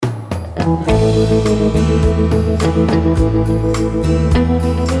The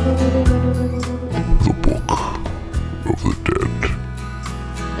Book of the Dead.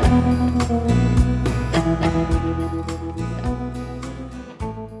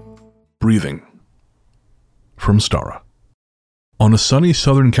 Breathing. From Stara. On a sunny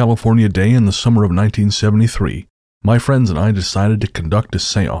Southern California day in the summer of 1973, my friends and I decided to conduct a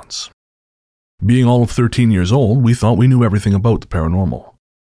seance. Being all of 13 years old, we thought we knew everything about the paranormal.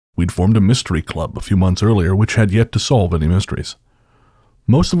 We'd formed a mystery club a few months earlier which had yet to solve any mysteries.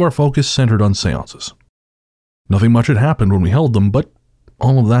 Most of our focus centered on seances. Nothing much had happened when we held them, but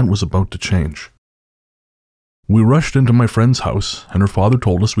all of that was about to change. We rushed into my friend's house, and her father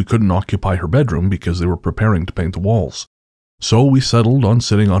told us we couldn't occupy her bedroom because they were preparing to paint the walls. So we settled on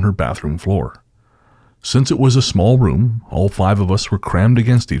sitting on her bathroom floor. Since it was a small room, all 5 of us were crammed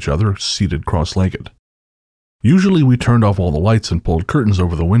against each other, seated cross-legged. Usually we turned off all the lights and pulled curtains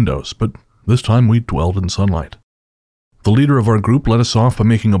over the windows, but this time we dwelled in sunlight. The leader of our group led us off by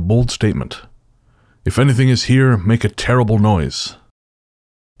making a bold statement. "If anything is here, make a terrible noise."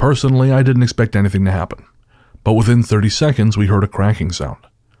 Personally, I didn't expect anything to happen, but within 30 seconds we heard a cracking sound.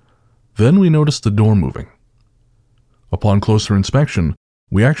 Then we noticed the door moving. Upon closer inspection,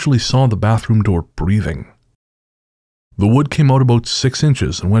 we actually saw the bathroom door breathing. The wood came out about 6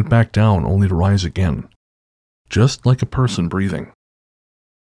 inches and went back down only to rise again, just like a person breathing.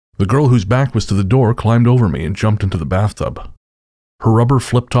 The girl whose back was to the door climbed over me and jumped into the bathtub. Her rubber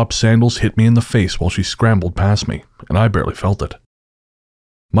flip-top sandals hit me in the face while she scrambled past me, and I barely felt it.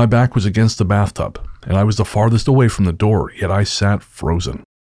 My back was against the bathtub, and I was the farthest away from the door, yet I sat frozen.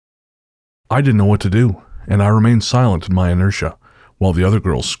 I didn't know what to do, and I remained silent in my inertia, while the other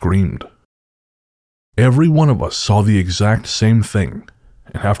girls screamed. Every one of us saw the exact same thing,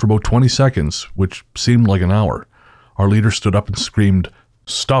 and after about 20 seconds, which seemed like an hour, our leader stood up and screamed,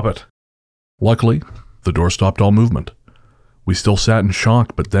 "Stop it!" Luckily, the door stopped all movement. We still sat in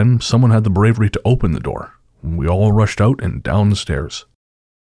shock, but then someone had the bravery to open the door. We all rushed out and down the stairs.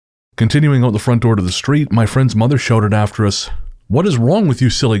 Continuing out the front door to the street, my friend's mother shouted after us, "What is wrong with you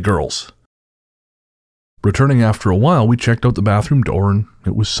silly girls?" Returning after a while, we checked out the bathroom door and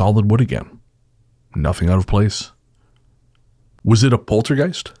it was solid wood again. Nothing out of place. Was it a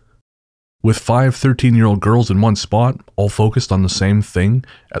poltergeist? With 5 13-year-old girls in one spot, all focused on the same thing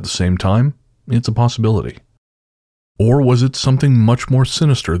at the same time, it's a possibility. Or was it something much more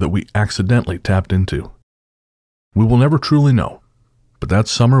sinister that we accidentally tapped into? We will never truly know, but that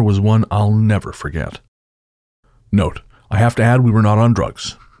summer was one I'll never forget. Note, I have to add we were not on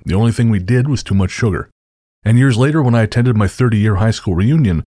drugs. The only thing we did was too much sugar. And years later, when I attended my 30-year high school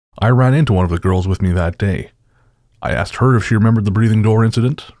reunion, I ran into one of the girls with me that day. I asked her if she remembered the breathing door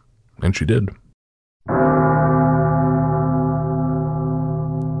incident, and she did.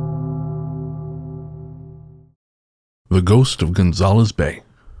 The Ghost of Gonzales Bay.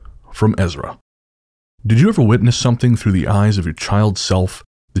 From Ezra. Did you ever witness something through the eyes of your child self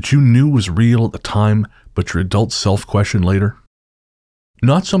that you knew was real at the time, but your adult self questioned later?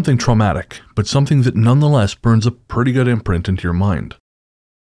 Not something traumatic, but something that nonetheless burns a pretty good imprint into your mind.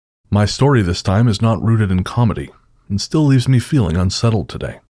 My story this time is not rooted in comedy, and still leaves me feeling unsettled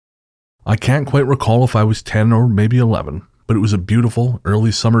today. I can't quite recall if I was 10 or maybe 11, but it was a beautiful,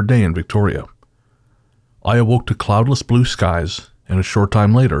 early summer day in Victoria. I awoke to cloudless blue skies, and a short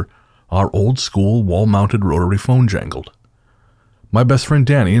time later, our old school wall-mounted rotary phone jangled. My best friend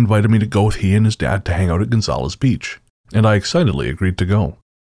Danny invited me to go with he and his dad to hang out at Gonzales Beach, and I excitedly agreed to go.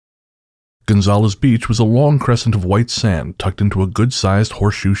 Gonzales Beach was a long crescent of white sand tucked into a good-sized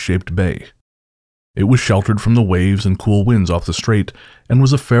horseshoe-shaped bay. It was sheltered from the waves and cool winds off the strait and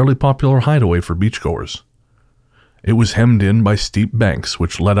was a fairly popular hideaway for beachgoers. It was hemmed in by steep banks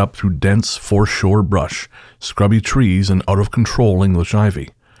which led up through dense foreshore brush, scrubby trees, and out-of-control English ivy,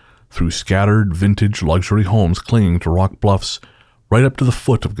 through scattered vintage luxury homes clinging to rock bluffs, right up to the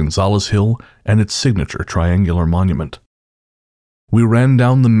foot of Gonzales Hill and its signature triangular monument. We ran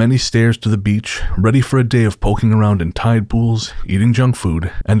down the many stairs to the beach, ready for a day of poking around in tide pools, eating junk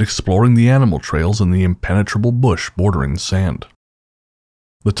food, and exploring the animal trails in the impenetrable bush bordering the sand.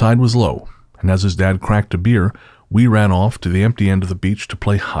 The tide was low, and as his dad cracked a beer, we ran off to the empty end of the beach to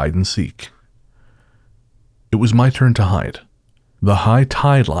play hide and seek. It was my turn to hide. The high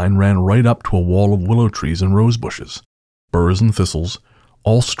tide line ran right up to a wall of willow trees and rose bushes, burrs and thistles,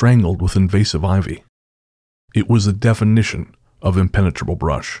 all strangled with invasive ivy. It was the definition of impenetrable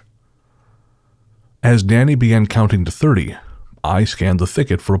brush. As Danny began counting to 30, I scanned the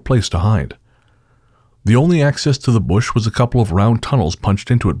thicket for a place to hide. The only access to the bush was a couple of round tunnels punched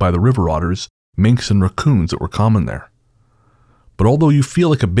into it by the river otters, minks, and raccoons that were common there. but although you feel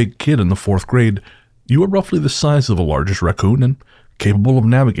like a big kid in the 4th grade, you are roughly the size of the largest raccoon and capable of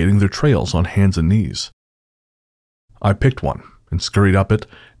navigating their trails on hands and knees. I picked one and scurried up it,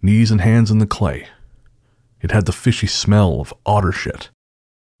 knees and hands in the clay. It had the fishy smell of otter shit.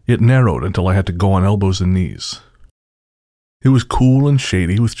 It narrowed until I had to go on elbows and knees. It was cool and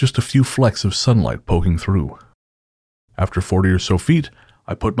shady with just a few flecks of sunlight poking through. After 40 or so feet,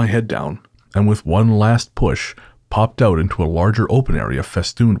 I put my head down and with one last push, popped out into a larger open area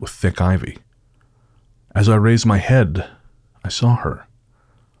festooned with thick ivy. As I raised my head, I saw her.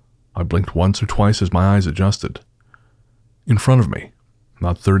 I blinked once or twice as my eyes adjusted. In front of me,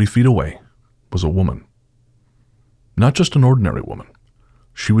 not 30 feet away, was a woman. Not just an ordinary woman.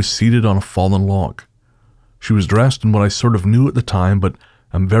 She was seated on a fallen log. She was dressed in what I sort of knew at the time, but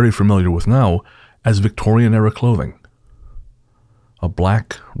am very familiar with now, as Victorian-era clothing. A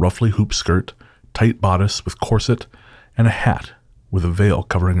black, roughly hooped skirt, tight bodice with corset, and a hat with a veil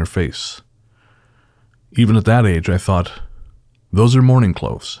covering her face. Even at that age, I thought, those are mourning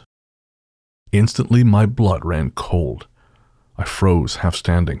clothes. Instantly, my blood ran cold. I froze, half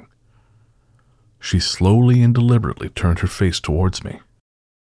standing. She slowly and deliberately turned her face towards me.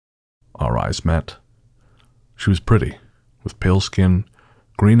 Our eyes met. She was pretty, with pale skin,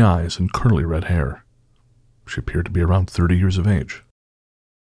 green eyes, and curly red hair. She appeared to be around 30 years of age.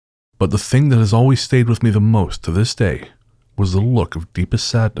 But the thing that has always stayed with me the most to this day was the look of deepest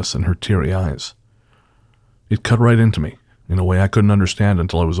sadness in her teary eyes. It cut right into me, in a way I couldn't understand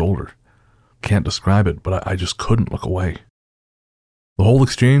until I was older. Can't describe it, but I just couldn't look away. The whole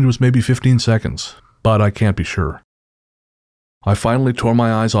exchange was maybe 15 seconds, but I can't be sure. I finally tore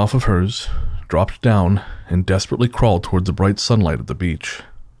my eyes off of hers, dropped down, and desperately crawled toward the bright sunlight at the beach.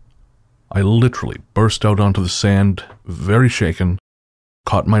 I literally burst out onto the sand, very shaken,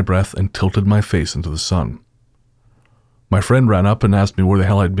 caught my breath, and tilted my face into the sun. My friend ran up and asked me where the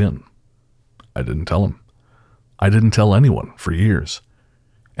hell I'd been. I didn't tell him. I didn't tell anyone for years.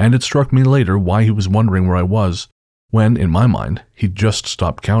 And it struck me later why he was wondering where I was, when, in my mind, he'd just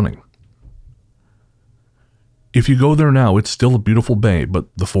stopped counting. If you go there now, it's still a beautiful bay, but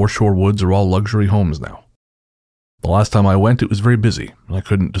the foreshore woods are all luxury homes now. The last time I went, it was very busy, and I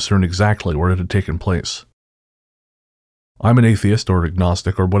couldn't discern exactly where it had taken place. I'm an atheist or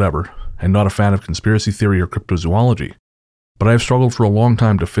agnostic or whatever, and not a fan of conspiracy theory or cryptozoology, but I have struggled for a long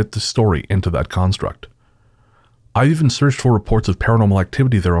time to fit this story into that construct. I've even searched for reports of paranormal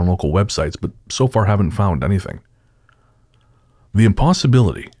activity there on local websites, but so far haven't found anything. The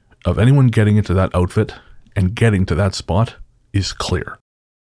impossibility of anyone getting into that outfit and getting to that spot is clear.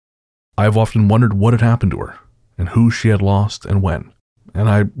 I have often wondered what had happened to her, and who she had lost and when, and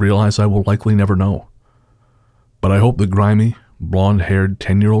I realize I will likely never know. But I hope the grimy, blonde-haired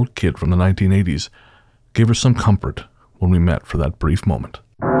 10-year-old kid from the 1980s gave her some comfort when we met for that brief moment.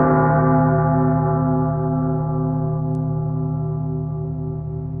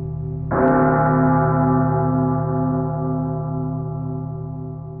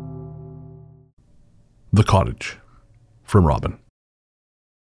 The Cottage, from Robin.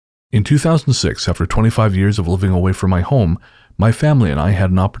 In 2006, after 25 years of living away from my home, my family and I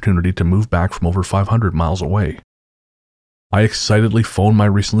had an opportunity to move back from over 500 miles away. I excitedly phoned my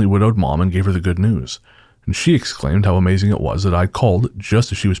recently widowed mom and gave her the good news, and she exclaimed how amazing it was that I called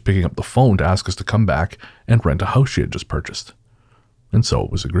just as she was picking up the phone to ask us to come back and rent a house she had just purchased. And so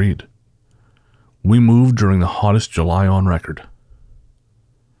it was agreed. We moved during the hottest July on record.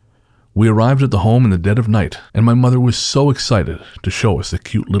 We arrived at the home in the dead of night, and my mother was so excited to show us the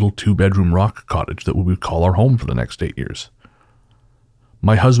cute little 2-bedroom rock cottage that we would call our home for the next 8 years.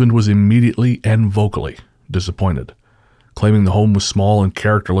 My husband was immediately and vocally disappointed, claiming the home was small and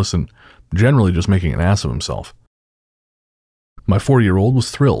characterless and generally just making an ass of himself. My 4-year-old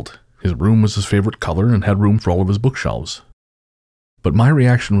was thrilled. His room was his favorite color and had room for all of his bookshelves. But my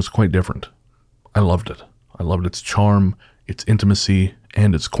reaction was quite different. I loved it. I loved its charm, its intimacy,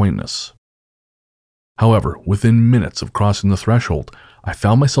 and its quaintness. However, within minutes of crossing the threshold, I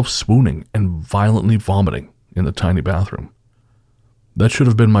found myself swooning and violently vomiting in the tiny bathroom. That should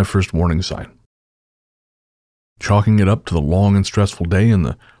have been my first warning sign. Chalking it up to the long and stressful day and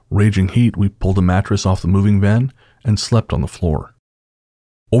the raging heat, we pulled a mattress off the moving van and slept on the floor.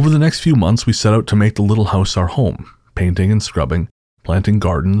 Over the next few months, we set out to make the little house our home, painting and scrubbing, planting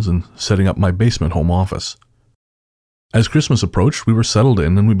gardens, and setting up my basement home office. As Christmas approached, we were settled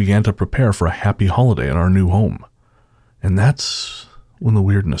in and we began to prepare for a happy holiday in our new home. And that's when the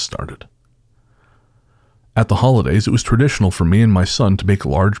weirdness started. At the holidays, it was traditional for me and my son to bake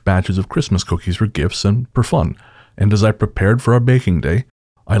large batches of Christmas cookies for gifts and for fun, and as I prepared for our baking day,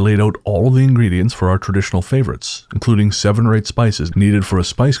 I laid out all of the ingredients for our traditional favorites, including 7 or 8 spices needed for a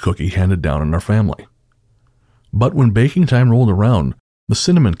spice cookie handed down in our family. But when baking time rolled around, the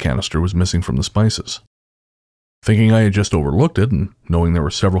cinnamon canister was missing from the spices. Thinking I had just overlooked it, and knowing there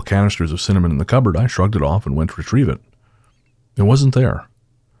were several canisters of cinnamon in the cupboard, I shrugged it off and went to retrieve it. It wasn't there.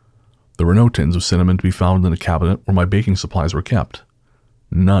 There were no tins of cinnamon to be found in the cabinet where my baking supplies were kept.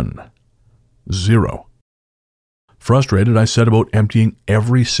 None. 0. Frustrated, I set about emptying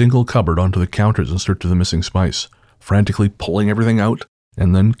every single cupboard onto the counters in search of the missing spice, frantically pulling everything out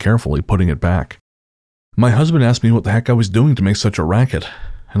and then carefully putting it back. My husband asked me what the heck I was doing to make such a racket,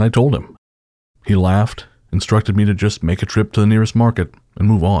 and I told him. He laughed, instructed me to just make a trip to the nearest market and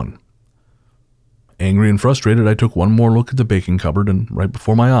move on. Angry and frustrated, I took one more look at the baking cupboard, and right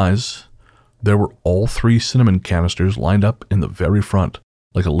before my eyes, there were all 3 cinnamon canisters lined up in the very front,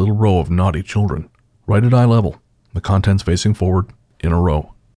 like a little row of naughty children, right at eye level, the contents facing forward in a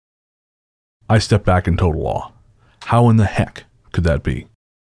row. I stepped back in total awe. How in the heck could that be?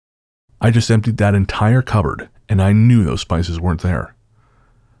 I just emptied that entire cupboard, and I knew those spices weren't there.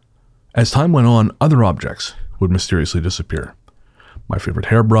 As time went on, other objects would mysteriously disappear. My favorite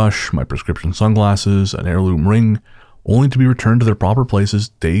hairbrush, my prescription sunglasses, an heirloom ring, only to be returned to their proper places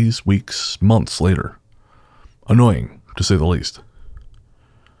days, weeks, months later. Annoying, to say the least.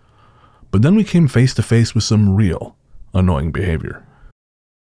 But then we came face to face with some real annoying behavior.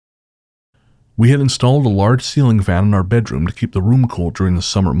 We had installed a large ceiling fan in our bedroom to keep the room cool during the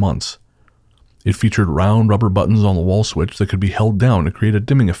summer months. It featured round rubber buttons on the wall switch that could be held down to create a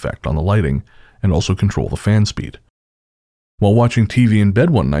dimming effect on the lighting and also control the fan speed. While watching TV in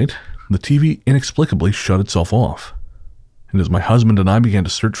bed one night, the TV inexplicably shut itself off. And as my husband and I began to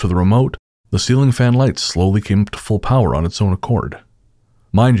search for the remote, the ceiling fan light slowly came up to full power on its own accord.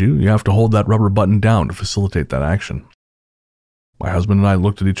 Mind you have to hold that rubber button down to facilitate that action. My husband and I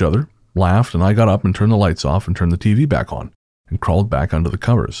looked at each other, laughed, and I got up and turned the lights off and turned the TV back on and crawled back under the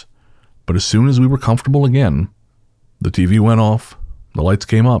covers. But as soon as we were comfortable again, the TV went off, the lights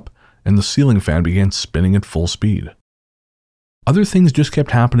came up, and the ceiling fan began spinning at full speed. Other things just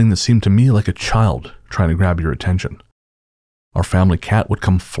kept happening that seemed to me like a child trying to grab your attention. Our family cat would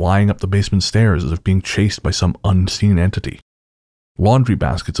come flying up the basement stairs as if being chased by some unseen entity. Laundry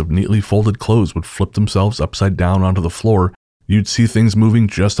baskets of neatly folded clothes would flip themselves upside down onto the floor. You'd see things moving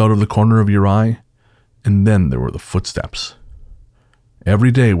just out of the corner of your eye. And then there were the footsteps. Every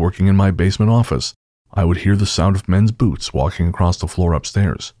day working in my basement office, I would hear the sound of men's boots walking across the floor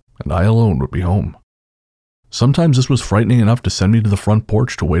upstairs, and I alone would be home. Sometimes this was frightening enough to send me to the front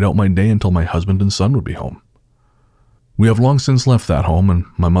porch to wait out my day until my husband and son would be home. We have long since left that home, and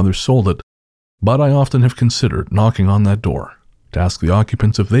my mother sold it, but I often have considered knocking on that door to ask the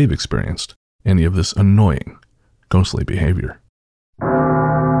occupants if they've experienced any of this annoying, ghostly behavior.